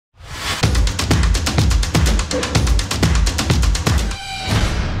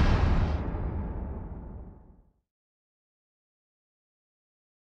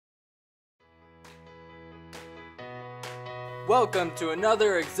Welcome to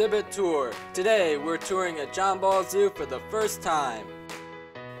another exhibit tour. Today we're touring a John Ball Zoo for the first time.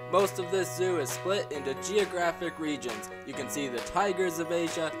 Most of this zoo is split into geographic regions. You can see the tigers of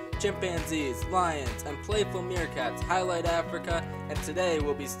Asia, chimpanzees, lions, and playful meerkats highlight Africa, and today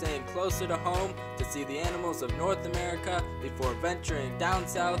we'll be staying closer to home to see the animals of North America before venturing down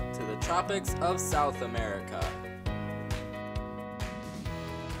south to the tropics of South America.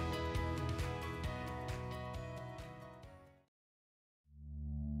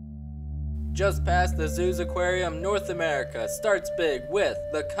 Just past the zoo's aquarium, North America starts big with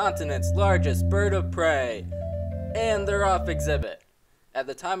the continent's largest bird of prey. And they're off exhibit. At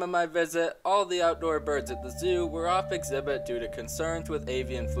the time of my visit, all the outdoor birds at the zoo were off exhibit due to concerns with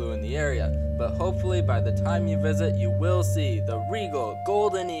avian flu in the area, but hopefully by the time you visit, you will see the regal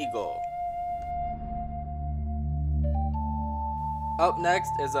golden eagle. Up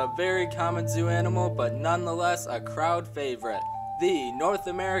next is a very common zoo animal, but nonetheless a crowd favorite. The North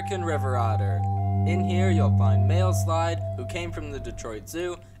American river otter. In here you'll find male slide, who came from the Detroit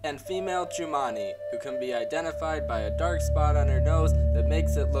Zoo, and female chumani, who can be identified by a dark spot on her nose that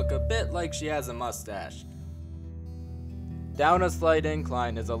makes it look a bit like she has a mustache. Down a slight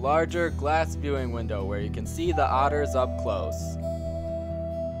incline is a larger glass viewing window where you can see the otters up close.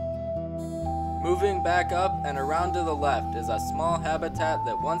 Moving back up and around to the left is a small habitat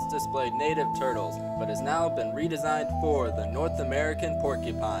that once displayed native turtles, but has now been redesigned for the North American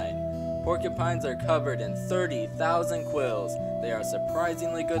porcupine. Porcupines are covered in 30,000 quills. They are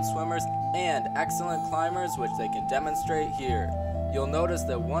surprisingly good swimmers and excellent climbers, which they can demonstrate here. You'll notice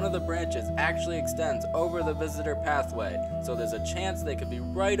that one of the branches actually extends over the visitor pathway, so there's a chance they could be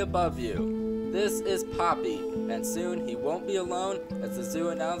right above you. This is Poppy, and soon he won't be alone, as the zoo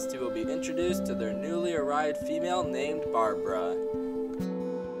announced he will be introduced to their newly arrived female named Barbara.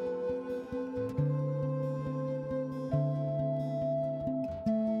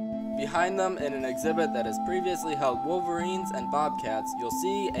 Behind them, in an exhibit that has previously held wolverines and bobcats, you'll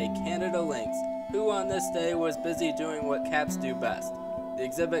see a Canada lynx, who on this day was busy doing what cats do best. The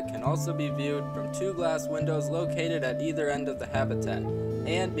exhibit can also be viewed from two glass windows located at either end of the habitat.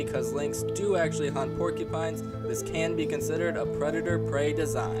 And because lynx do actually hunt porcupines, this can be considered a predator-prey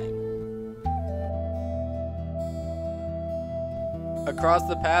design. Across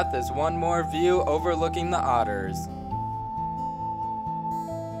the path is one more view overlooking the otters.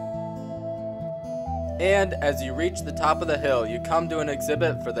 And as you reach the top of the hill, you come to an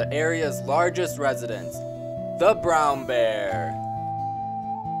exhibit for the area's largest residents, the brown bear.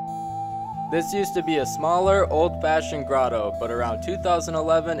 This used to be a smaller, old-fashioned grotto, but around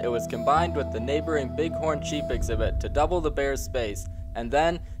 2011 it was combined with the neighboring bighorn sheep exhibit to double the bear's space, and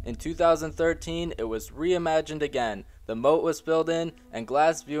then, in 2013, it was reimagined again, the moat was filled in, and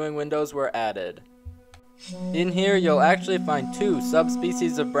glass viewing windows were added. In here you'll actually find two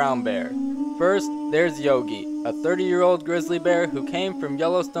subspecies of brown bear. First, there's Yogi, a 30-year-old grizzly bear who came from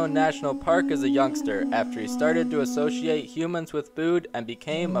Yellowstone National Park as a youngster after he started to associate humans with food and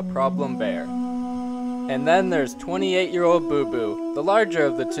became a problem bear. And then there's 28-year-old Boo Boo. The larger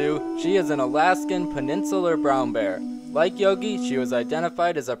of the two, she is an Alaskan Peninsular brown bear. Like Yogi, she was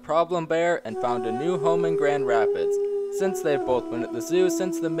identified as a problem bear and found a new home in Grand Rapids. Since they've both been at the zoo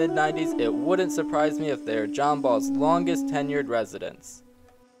since the mid-90s, it wouldn't surprise me if they're John Ball's longest tenured residents.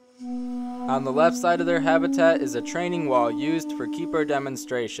 On the left side of their habitat is a training wall used for keeper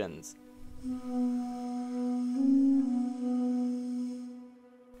demonstrations.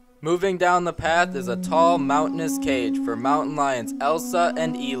 Moving down the path is a tall, mountainous cage for mountain lions Elsa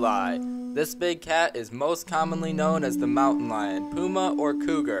and Eli. This big cat is most commonly known as the mountain lion, puma, or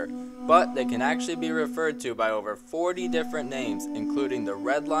cougar, but they can actually be referred to by over 40 different names, including the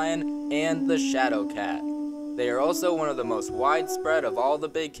red lion and the shadow cat. They are also one of the most widespread of all the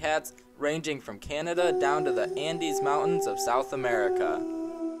big cats, ranging from Canada down to the Andes Mountains of South America.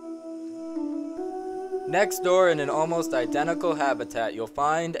 Next door in an almost identical habitat, you'll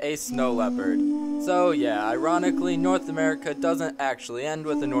find a snow leopard. So yeah, ironically, North America doesn't actually end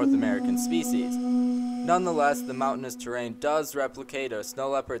with a North American species. Nonetheless, the mountainous terrain does replicate a snow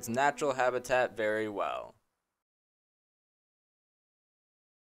leopard's natural habitat very well.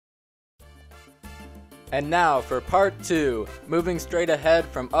 And now for part 2. Moving straight ahead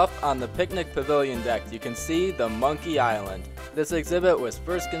from up on the picnic pavilion deck, you can see the Monkey Island. This exhibit was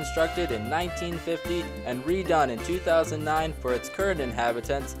first constructed in 1950 and redone in 2009 for its current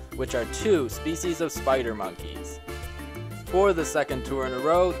inhabitants, which are two species of spider monkeys. For the second tour in a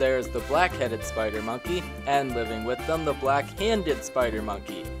row, there's the black-headed spider monkey, and living with them, the black-handed spider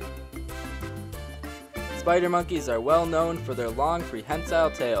monkey. Spider monkeys are well known for their long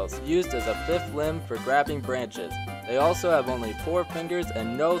prehensile tails, used as a fifth limb for grabbing branches. They also have only 4 fingers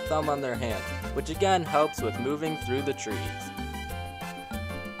and no thumb on their hands, which again helps with moving through the trees.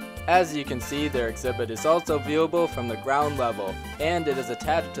 As you can see, their exhibit is also viewable from the ground level, and it is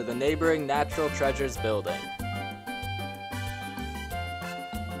attached to the neighboring Natural Treasures building.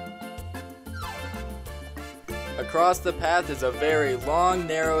 Across the path is a very long,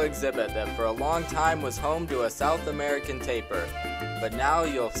 narrow exhibit that for a long time was home to a South American tapir, but now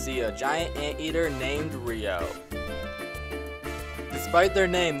you'll see a giant anteater named Rio. Despite their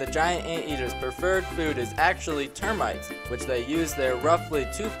name, the giant anteater's preferred food is actually termites, which they use their roughly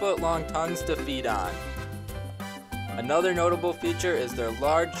 2-foot-long tongues to feed on. Another notable feature is their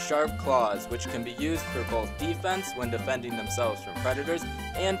large, sharp claws, which can be used for both defense when defending themselves from predators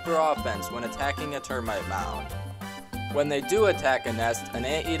and for offense when attacking a termite mound. When they do attack a nest, an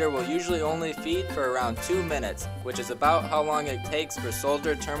anteater will usually only feed for around 2 minutes, which is about how long it takes for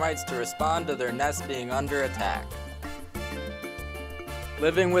soldier termites to respond to their nest being under attack.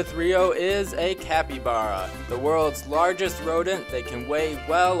 Living with Rio is a capybara, the world's largest rodent. They can weigh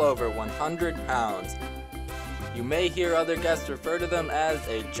well over 100 pounds. You may hear other guests refer to them as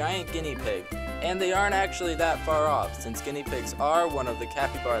a giant guinea pig, and they aren't actually that far off, since guinea pigs are one of the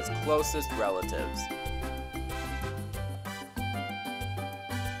capybara's closest relatives.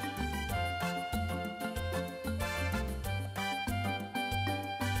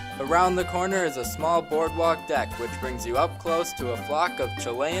 Around the corner is a small boardwalk deck which brings you up close to a flock of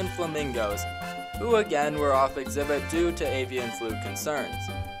Chilean flamingos, who again were off exhibit due to avian flu concerns.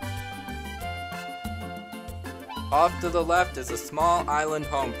 Off to the left is a small island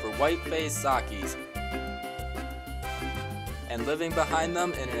home for white-faced Sakis, and living behind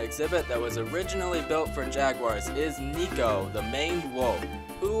them in an exhibit that was originally built for jaguars is Nico, the maned wolf,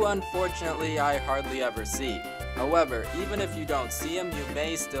 who unfortunately I hardly ever see. However, even if you don't see him, you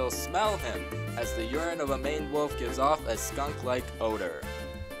may still smell him, as the urine of a maned wolf gives off a skunk-like odor.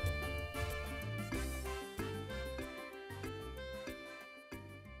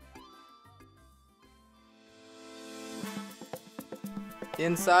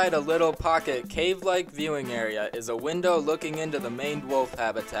 Inside a little pocket cave-like viewing area is a window looking into the maned wolf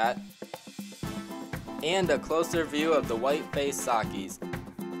habitat, and a closer view of the white-faced Sakis.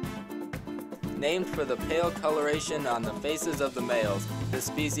 Named for the pale coloration on the faces of the males, this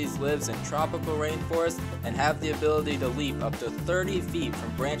species lives in tropical rainforests and have the ability to leap up to 30 feet from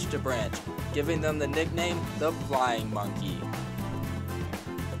branch to branch, giving them the nickname the flying monkey.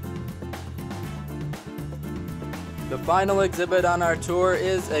 The final exhibit on our tour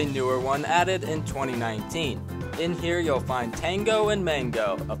is a newer one added in 2019. In here you'll find Tango and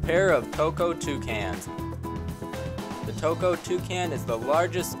Mango, a pair of Toco Toucans. The Toco Toucan is the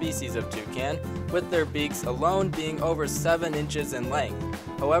largest species of toucan, with their beaks alone being over 7 inches in length.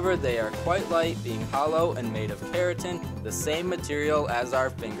 However, they are quite light, being hollow and made of keratin, the same material as our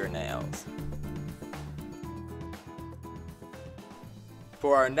fingernails.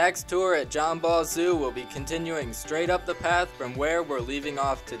 For our next tour at John Ball Zoo, we'll be continuing straight up the path from where we're leaving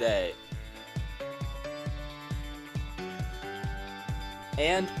off today.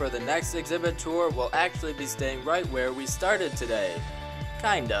 And for the next exhibit tour, we'll actually be staying right where we started today.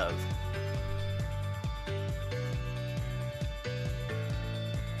 Kind of.